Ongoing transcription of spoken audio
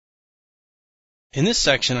In this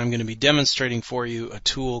section, I'm going to be demonstrating for you a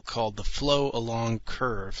tool called the Flow Along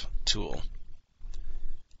Curve tool.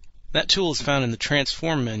 That tool is found in the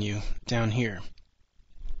Transform menu down here.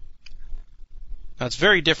 Now, it's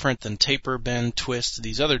very different than taper, bend, twist,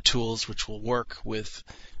 these other tools which will work with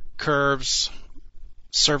curves,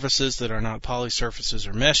 surfaces that are not polysurfaces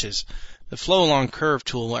or meshes. The Flow Along Curve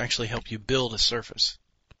tool will actually help you build a surface.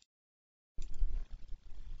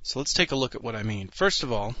 So let's take a look at what I mean. First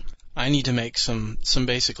of all, I need to make some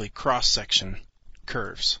basically cross-section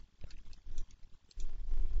curves.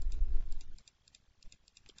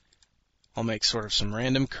 I'll make sort of some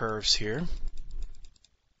random curves here.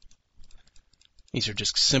 These are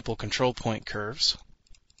just simple control point curves.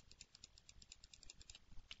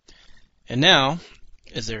 And now,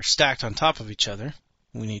 as they're stacked on top of each other,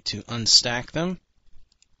 we need to unstack them.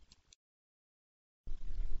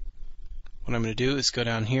 What I'm going to do is go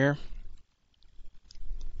down here,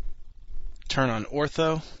 turn on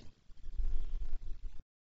ortho,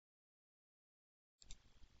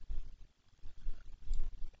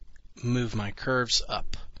 move my curves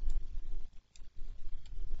up.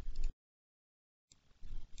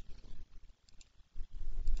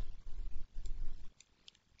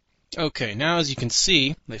 Okay, now as you can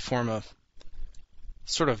see, they form a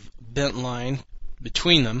sort of bent line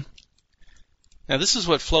between them. Now this is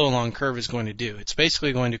what Flow Along Curve is going to do. It's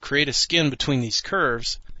basically going to create a skin between these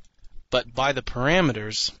curves, but by the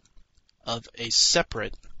parameters of a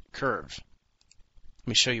separate curve. Let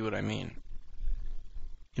me show you what I mean.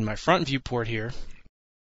 In my front viewport here,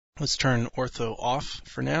 let's turn ortho off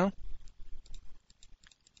for now.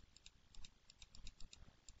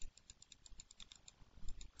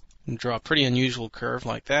 And draw a pretty unusual curve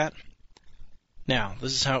like that. Now,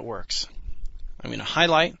 this is how it works. I'm going to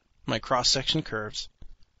highlight my cross-section curves,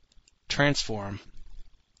 transform,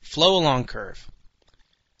 Flow Along Curve.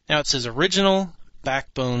 Now it says original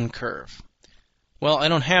backbone curve. Well, I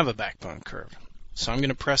don't have a backbone curve, so I'm going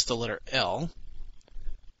to press the letter L,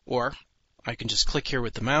 or I can just click here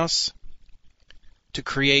with the mouse to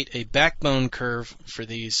create a backbone curve for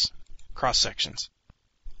these cross sections.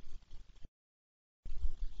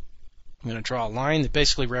 I'm going to draw a line that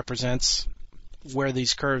basically represents where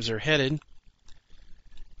these curves are headed.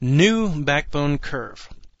 New backbone curve.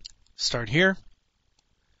 Start here,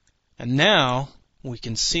 and now we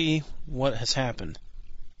can see what has happened.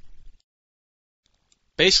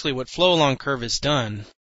 Basically, what Flow Along Curve has done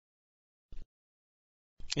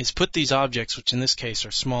is put these objects, which in this case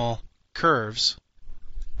are small curves,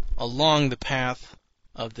 along the path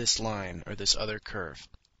of this line, or this other curve.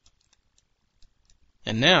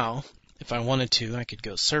 And now, if I wanted to, I could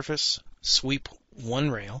go Surface, Sweep one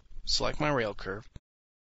rail, select my rail curve,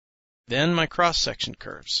 then my cross-section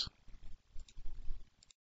curves.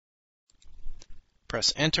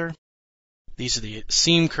 Press Enter. These are the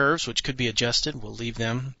seam curves, which could be adjusted. We'll leave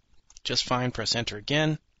them just fine. Press Enter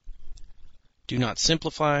again. Do not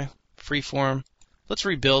simplify. Freeform. Let's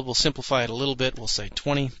rebuild. We'll simplify it a little bit. We'll say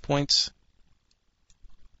 20 points.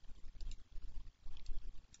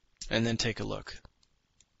 And then take a look.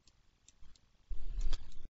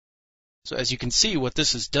 So as you can see, what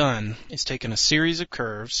this has done is taken a series of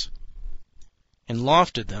curves and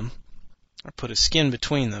lofted them, or put a skin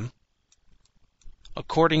between them,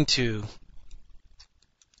 according to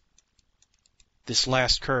this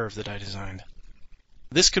last curve that I designed.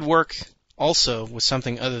 This could work also with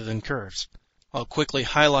something other than curves. I'll quickly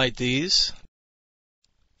highlight these,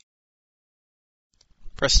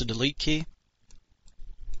 press the delete key,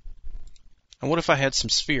 and what if I had some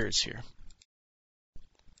spheres here?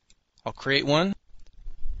 I'll create one.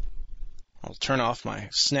 I'll turn off my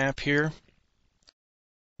snap here.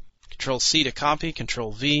 Control C to copy,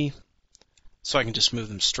 Control V, so I can just move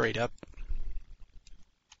them straight up.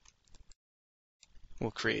 We'll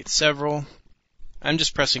create several. I'm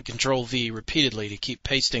just pressing Control V repeatedly to keep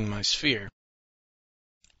pasting my sphere.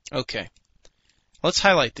 Okay. Let's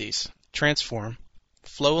highlight these. Transform,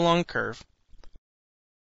 Flow Along Curve,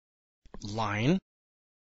 Line.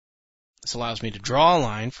 This allows me to draw a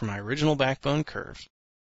line from my original backbone curve,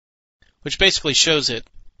 which basically shows it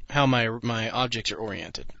how my objects are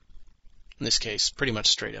oriented. In this case, pretty much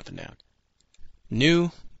straight up and down.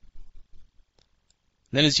 New.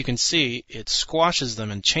 Then as you can see, it squashes them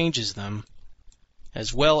and changes them,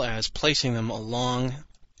 as well as placing them along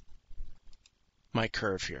my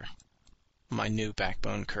curve here, my new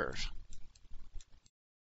backbone curve.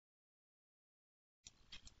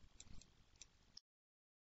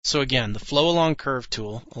 So again, the Flow Along Curve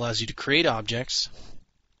tool allows you to create objects.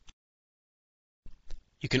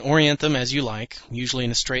 You can orient them as you like, usually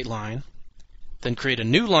in a straight line, then create a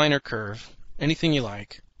new line or curve, anything you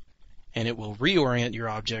like, and it will reorient your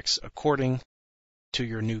objects according to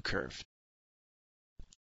your new curve.